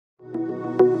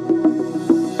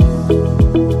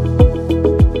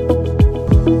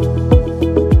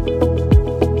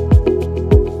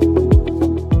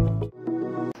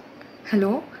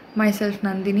Hello, myself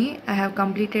Nandini. I have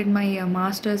completed my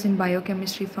Masters in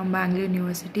Biochemistry from Bangalore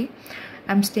University.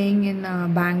 I'm staying in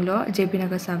Bangalore, JP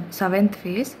Nagar 7th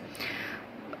phase.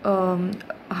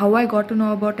 How I got to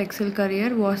know about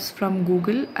XcelCareer was from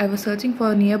Google. I was searching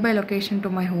for a nearby location to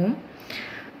my home,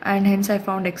 and hence I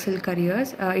found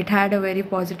XcelCareers. It had a very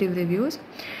positive reviews,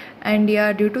 and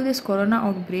yeah, due to this corona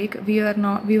outbreak, we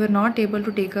were not able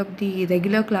to take up the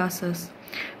regular classes.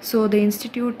 So the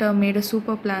institute made a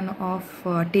super plan of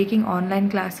taking online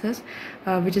classes,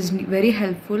 which is very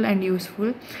helpful and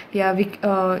useful. Yeah, we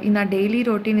in our daily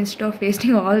routine, instead of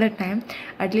wasting all the time,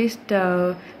 at least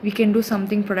we can do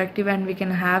something productive and we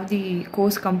can have the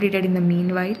course completed in the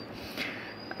meanwhile.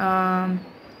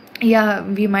 Yeah,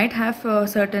 we might have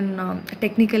certain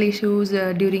technical issues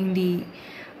during the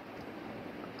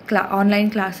online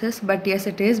classes, but yes,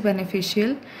 it is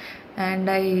beneficial, and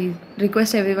I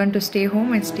request everyone to stay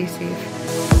home and stay safe.